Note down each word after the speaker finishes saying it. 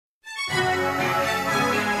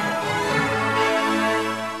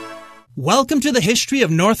Welcome to the History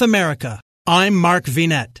of North America. I'm Mark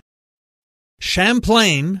Vinet.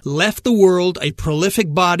 Champlain left the world a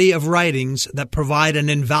prolific body of writings that provide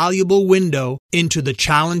an invaluable window into the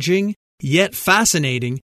challenging, yet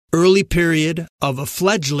fascinating, early period of a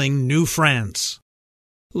fledgling New France.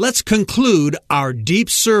 Let's conclude our deep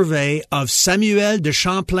survey of Samuel de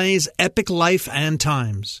Champlain's epic life and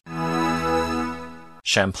times.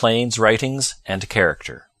 Champlain's writings and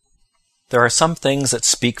character. There are some things that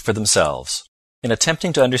speak for themselves. In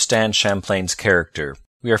attempting to understand Champlain's character,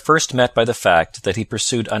 we are first met by the fact that he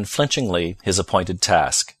pursued unflinchingly his appointed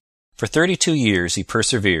task. For 32 years he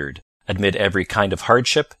persevered, amid every kind of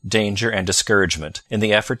hardship, danger, and discouragement, in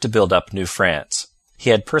the effort to build up New France.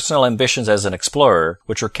 He had personal ambitions as an explorer,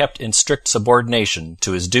 which were kept in strict subordination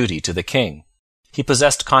to his duty to the king. He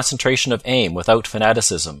possessed concentration of aim without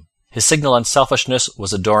fanaticism. His signal unselfishness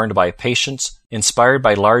was adorned by patience, inspired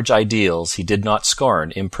by large ideals he did not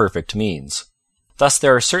scorn imperfect means. Thus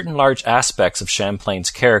there are certain large aspects of Champlain's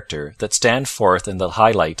character that stand forth in the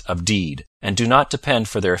highlight of deed, and do not depend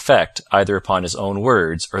for their effect either upon his own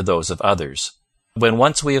words or those of others. When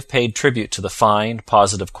once we have paid tribute to the fine,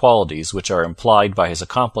 positive qualities which are implied by his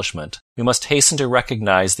accomplishment, we must hasten to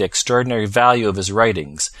recognize the extraordinary value of his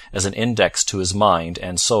writings as an index to his mind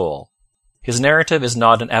and soul. His narrative is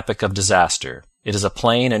not an epic of disaster. It is a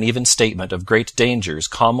plain and even statement of great dangers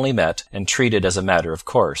calmly met and treated as a matter of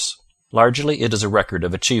course. Largely it is a record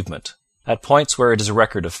of achievement. At points where it is a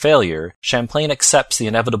record of failure, Champlain accepts the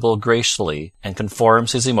inevitable gracefully and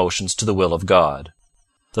conforms his emotions to the will of God.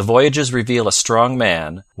 The voyages reveal a strong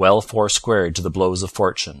man, well foursquared to the blows of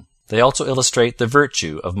fortune. They also illustrate the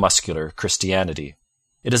virtue of muscular Christianity.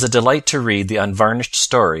 It is a delight to read the unvarnished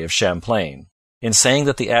story of Champlain. In saying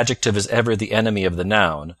that the adjective is ever the enemy of the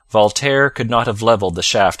noun, Voltaire could not have levelled the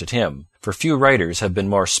shaft at him, for few writers have been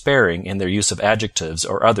more sparing in their use of adjectives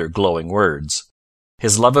or other glowing words.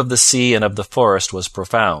 His love of the sea and of the forest was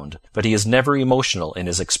profound, but he is never emotional in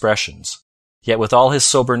his expressions. Yet with all his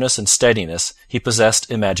soberness and steadiness, he possessed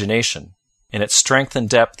imagination. In its strength and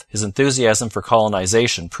depth, his enthusiasm for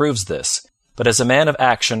colonization proves this, but as a man of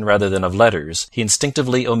action rather than of letters, he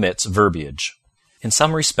instinctively omits verbiage. In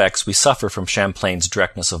some respects we suffer from Champlain's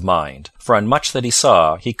directness of mind, for on much that he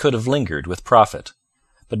saw he could have lingered with profit.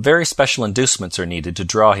 But very special inducements are needed to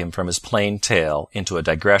draw him from his plain tale into a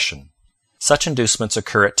digression. Such inducements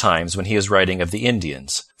occur at times when he is writing of the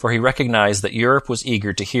Indians, for he recognized that Europe was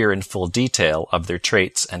eager to hear in full detail of their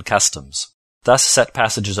traits and customs. Thus set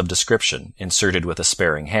passages of description, inserted with a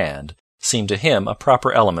sparing hand, seem to him a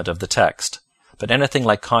proper element of the text, but anything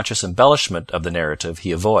like conscious embellishment of the narrative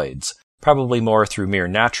he avoids, probably more through mere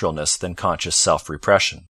naturalness than conscious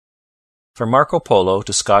self-repression. From Marco Polo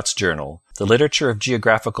to Scott's Journal, the literature of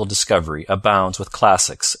geographical discovery abounds with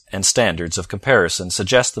classics, and standards of comparison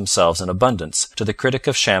suggest themselves in abundance to the critic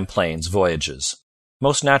of Champlain's voyages.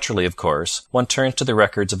 Most naturally, of course, one turns to the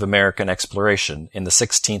records of American exploration in the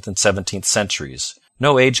 16th and 17th centuries.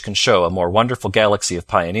 No age can show a more wonderful galaxy of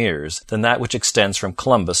pioneers than that which extends from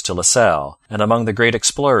Columbus to La Salle, and among the great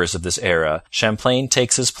explorers of this era, Champlain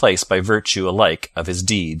takes his place by virtue alike of his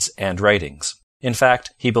deeds and writings. In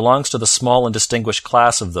fact, he belongs to the small and distinguished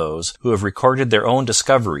class of those who have recorded their own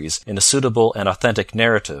discoveries in a suitable and authentic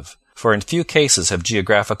narrative, for in few cases have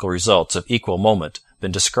geographical results of equal moment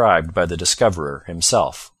been described by the discoverer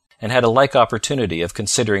himself, and had a like opportunity of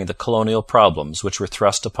considering the colonial problems which were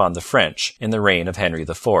thrust upon the French in the reign of Henry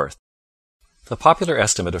IV. The popular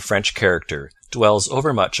estimate of French character dwells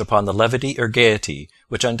overmuch upon the levity or gaiety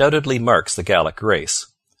which undoubtedly marks the Gallic race.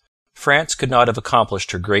 France could not have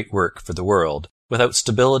accomplished her great work for the world without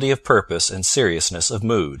stability of purpose and seriousness of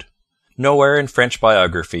mood. Nowhere in French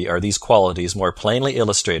biography are these qualities more plainly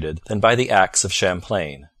illustrated than by the acts of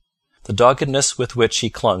Champlain. The doggedness with which he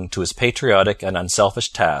clung to his patriotic and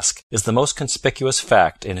unselfish task is the most conspicuous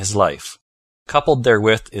fact in his life. Coupled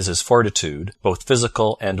therewith is his fortitude, both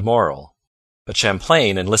physical and moral. But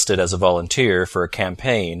Champlain enlisted as a volunteer for a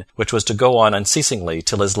campaign which was to go on unceasingly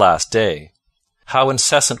till his last day. How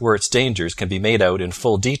incessant were its dangers can be made out in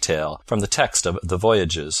full detail from the text of the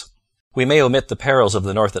Voyages. We may omit the perils of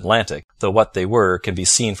the North Atlantic, though what they were can be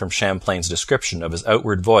seen from Champlain's description of his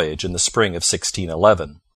outward voyage in the spring of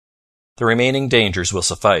 1611. The remaining dangers will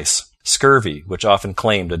suffice. Scurvy, which often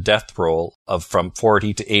claimed a death roll of from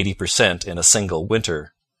 40 to 80% in a single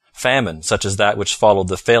winter. Famine, such as that which followed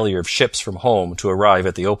the failure of ships from home to arrive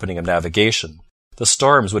at the opening of navigation. The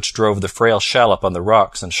storms which drove the frail shallop on the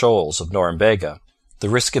rocks and shoals of Norumbega. The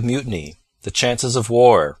risk of mutiny. The chances of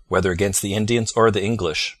war, whether against the Indians or the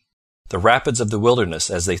English. The rapids of the wilderness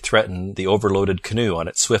as they threaten the overloaded canoe on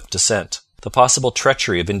its swift descent. The possible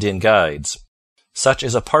treachery of Indian guides. Such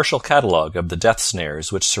is a partial catalogue of the death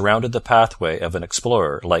snares which surrounded the pathway of an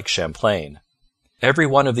explorer like Champlain. Every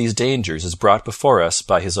one of these dangers is brought before us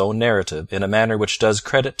by his own narrative in a manner which does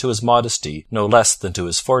credit to his modesty no less than to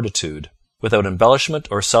his fortitude. Without embellishment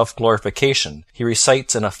or self-glorification, he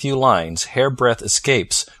recites in a few lines hair-breadth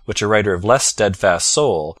escapes which a writer of less steadfast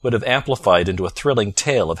soul would have amplified into a thrilling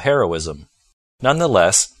tale of heroism. None the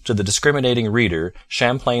less, to the discriminating reader,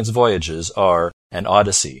 Champlain's voyages are an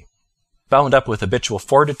odyssey. Bound up with habitual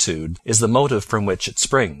fortitude is the motive from which it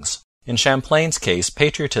springs. In Champlain's case,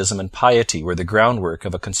 patriotism and piety were the groundwork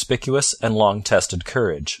of a conspicuous and long-tested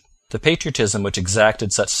courage. The patriotism which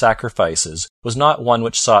exacted such sacrifices was not one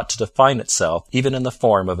which sought to define itself even in the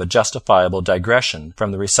form of a justifiable digression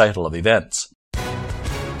from the recital of events.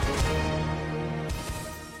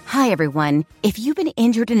 Hi, everyone. If you've been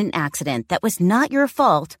injured in an accident that was not your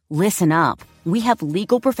fault, listen up. We have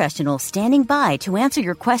legal professionals standing by to answer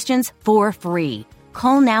your questions for free.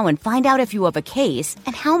 Call now and find out if you have a case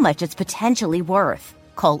and how much it's potentially worth.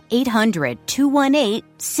 Call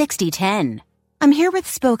 800-218-6010. I'm here with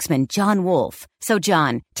spokesman John Wolf. So,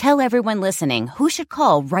 John, tell everyone listening who should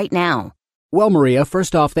call right now. Well, Maria,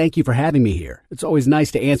 first off, thank you for having me here. It's always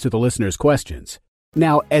nice to answer the listeners' questions.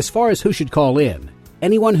 Now, as far as who should call in,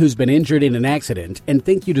 anyone who's been injured in an accident and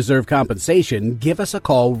think you deserve compensation, give us a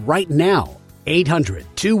call right now.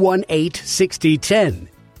 800-218-6010.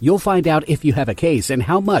 You'll find out if you have a case and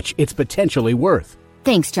how much it's potentially worth.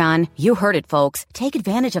 Thanks, John. You heard it, folks. Take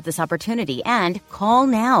advantage of this opportunity and call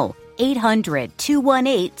now.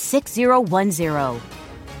 800-218-6010.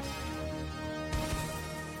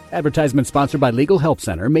 Advertisement sponsored by Legal Help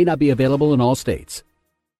Center, may not be available in all states.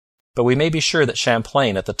 But we may be sure that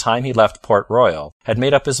Champlain, at the time he left Port Royal, had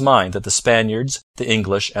made up his mind that the Spaniards, the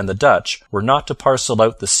English, and the Dutch were not to parcel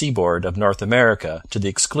out the seaboard of North America to the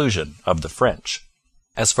exclusion of the French.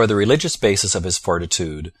 As for the religious basis of his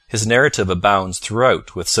fortitude, his narrative abounds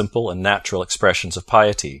throughout with simple and natural expressions of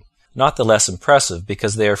piety, not the less impressive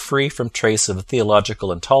because they are free from trace of the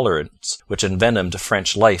theological intolerance which envenomed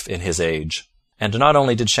French life in his age. And not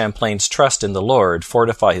only did Champlain's trust in the Lord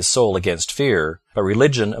fortify his soul against fear, but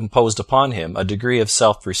religion imposed upon him a degree of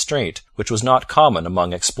self-restraint which was not common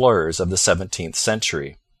among explorers of the 17th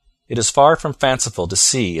century. It is far from fanciful to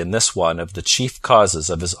see in this one of the chief causes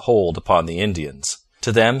of his hold upon the Indians.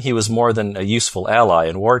 To them he was more than a useful ally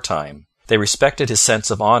in wartime. They respected his sense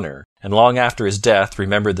of honour, and long after his death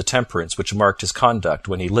remembered the temperance which marked his conduct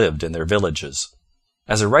when he lived in their villages.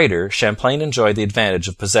 As a writer, Champlain enjoyed the advantage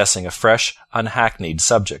of possessing a fresh, unhackneyed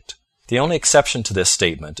subject. The only exception to this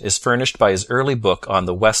statement is furnished by his early book on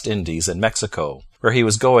the West Indies and Mexico, where he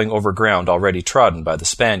was going over ground already trodden by the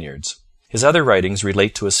Spaniards. His other writings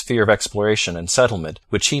relate to a sphere of exploration and settlement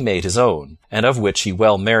which he made his own, and of which he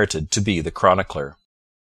well merited to be the chronicler.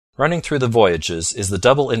 Running through the voyages is the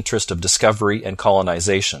double interest of discovery and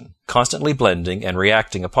colonization, constantly blending and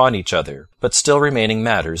reacting upon each other, but still remaining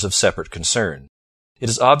matters of separate concern. It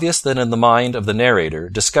is obvious that in the mind of the narrator,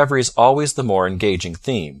 discovery is always the more engaging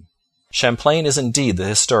theme. Champlain is indeed the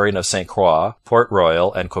historian of St. Croix, Port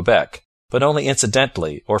Royal, and Quebec, but only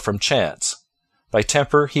incidentally or from chance. By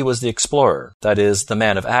temper he was the explorer, that is, the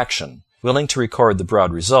man of action, willing to record the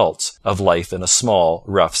broad results of life in a small,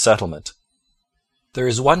 rough settlement. There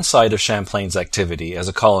is one side of Champlain's activity as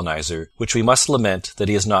a colonizer which we must lament that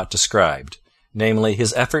he has not described, namely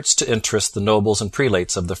his efforts to interest the nobles and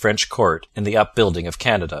prelates of the French court in the upbuilding of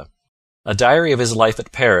Canada. A diary of his life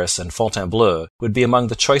at Paris and Fontainebleau would be among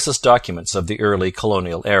the choicest documents of the early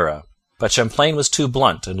colonial era. But Champlain was too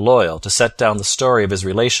blunt and loyal to set down the story of his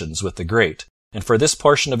relations with the great, and for this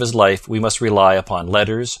portion of his life we must rely upon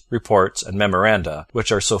letters, reports, and memoranda,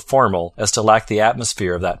 which are so formal as to lack the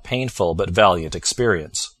atmosphere of that painful but valiant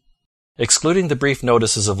experience. Excluding the brief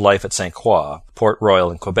notices of life at St. Croix, Port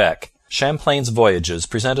Royal, and Quebec, Champlain's voyages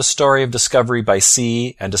present a story of discovery by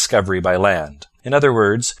sea and discovery by land. In other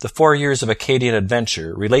words, the 4 years of Acadian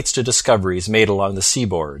adventure relates to discoveries made along the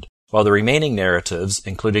seaboard, while the remaining narratives,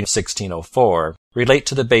 including 1604, relate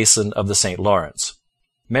to the basin of the St. Lawrence.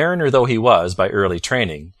 Mariner though he was by early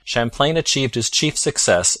training, Champlain achieved his chief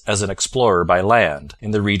success as an explorer by land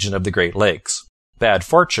in the region of the Great Lakes. Bad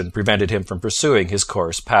fortune prevented him from pursuing his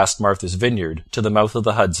course past Martha's Vineyard to the mouth of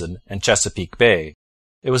the Hudson and Chesapeake Bay.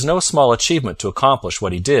 It was no small achievement to accomplish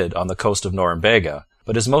what he did on the coast of Norumbega,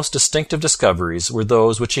 but his most distinctive discoveries were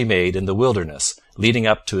those which he made in the wilderness, leading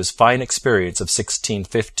up to his fine experience of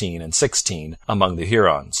 1615 and 16 among the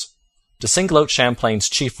Hurons. To single out Champlain's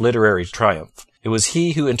chief literary triumph, it was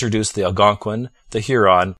he who introduced the Algonquin, the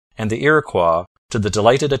Huron, and the Iroquois to the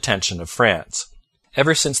delighted attention of France.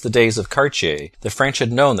 Ever since the days of Cartier, the French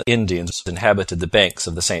had known that Indians inhabited the banks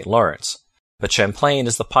of the St. Lawrence. But Champlain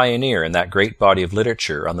is the pioneer in that great body of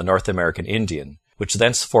literature on the North American Indian, which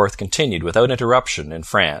thenceforth continued without interruption in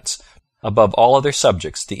France. Above all other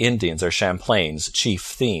subjects, the Indians are Champlain's chief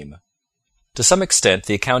theme. To some extent,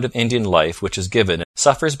 the account of Indian life which is given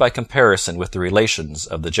suffers by comparison with the relations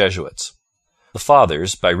of the Jesuits. The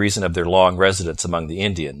Fathers, by reason of their long residence among the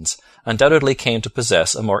Indians, undoubtedly came to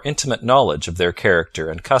possess a more intimate knowledge of their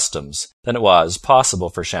character and customs than it was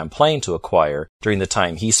possible for Champlain to acquire during the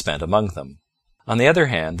time he spent among them. On the other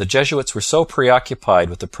hand, the Jesuits were so preoccupied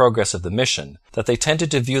with the progress of the mission that they tended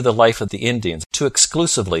to view the life of the Indians too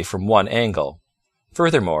exclusively from one angle.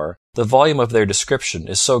 Furthermore, the volume of their description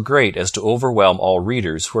is so great as to overwhelm all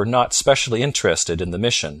readers who are not specially interested in the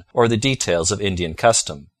mission or the details of Indian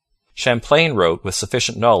custom. Champlain wrote with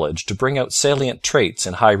sufficient knowledge to bring out salient traits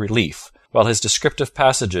in high relief, while his descriptive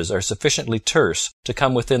passages are sufficiently terse to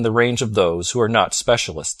come within the range of those who are not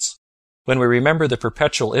specialists. When we remember the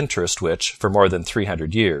perpetual interest which, for more than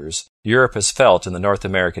 300 years, Europe has felt in the North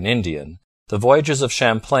American Indian, the voyages of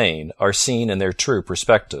Champlain are seen in their true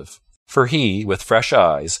perspective. For he, with fresh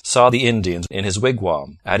eyes, saw the Indians in his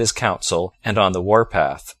wigwam, at his council, and on the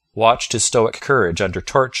warpath, watched his stoic courage under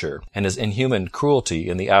torture and his inhuman cruelty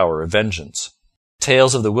in the hour of vengeance.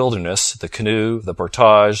 Tales of the wilderness, the canoe, the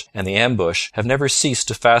portage, and the ambush have never ceased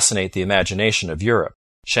to fascinate the imagination of Europe.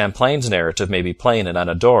 Champlain's narrative may be plain and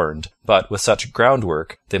unadorned, but with such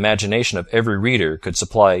groundwork, the imagination of every reader could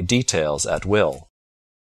supply details at will.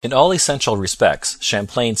 In all essential respects,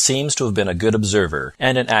 Champlain seems to have been a good observer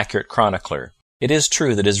and an accurate chronicler. It is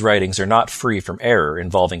true that his writings are not free from error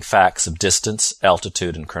involving facts of distance,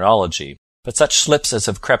 altitude, and chronology, but such slips as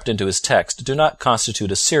have crept into his text do not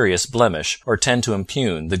constitute a serious blemish or tend to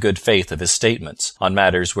impugn the good faith of his statements on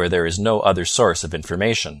matters where there is no other source of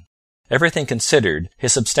information. Everything considered,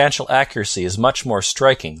 his substantial accuracy is much more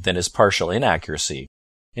striking than his partial inaccuracy.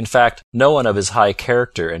 In fact, no one of his high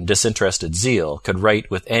character and disinterested zeal could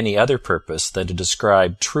write with any other purpose than to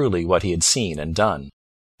describe truly what he had seen and done.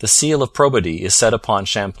 The seal of probity is set upon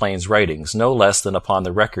Champlain's writings no less than upon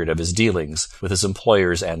the record of his dealings with his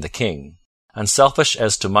employers and the king. Unselfish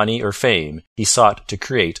as to money or fame, he sought to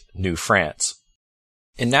create New France.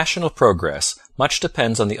 In national progress, much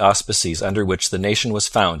depends on the auspices under which the nation was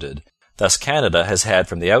founded. Thus Canada has had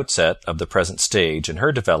from the outset of the present stage in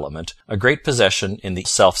her development a great possession in the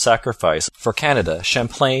self-sacrifice. For Canada,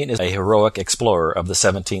 Champlain is a heroic explorer of the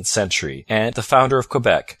 17th century and the founder of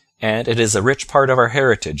Quebec, and it is a rich part of our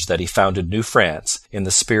heritage that he founded New France in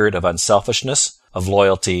the spirit of unselfishness, of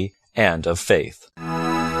loyalty, and of faith.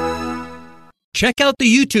 Check out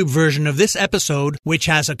the YouTube version of this episode, which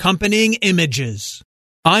has accompanying images.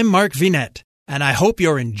 I'm Mark Vinette, and I hope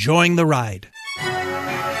you're enjoying the ride.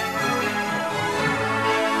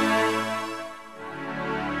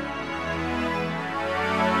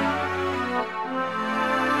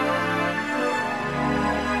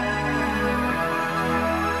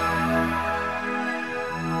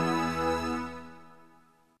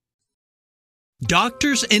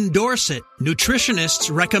 Doctors endorse it,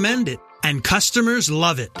 nutritionists recommend it, and customers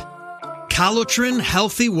love it. Calotren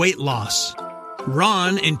Healthy Weight Loss.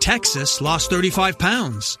 Ron in Texas lost 35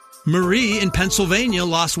 pounds. Marie in Pennsylvania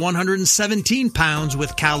lost 117 pounds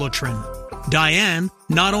with Calotren. Diane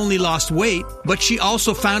not only lost weight, but she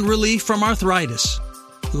also found relief from arthritis.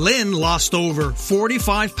 Lynn lost over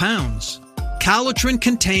 45 pounds. Calotren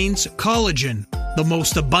contains collagen, the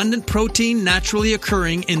most abundant protein naturally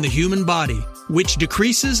occurring in the human body, which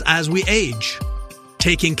decreases as we age.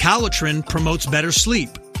 Taking Calotren promotes better sleep,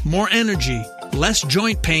 more energy, less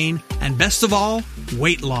joint pain, and best of all,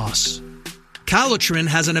 weight loss. Calotren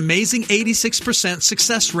has an amazing 86%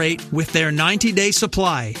 success rate with their 90-day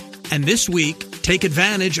supply. And this week, take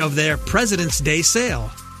advantage of their President's Day sale.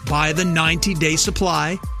 Buy the 90-day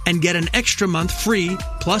supply and get an extra month free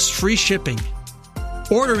plus free shipping.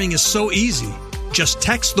 Ordering is so easy. Just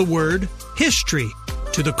text the word HISTORY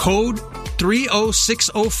to the code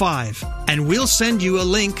 30605 and we'll send you a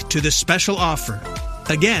link to this special offer.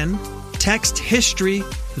 Again, text HISTORY,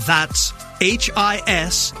 that's HISTORY,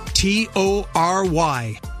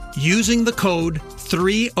 using the code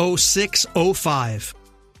 30605.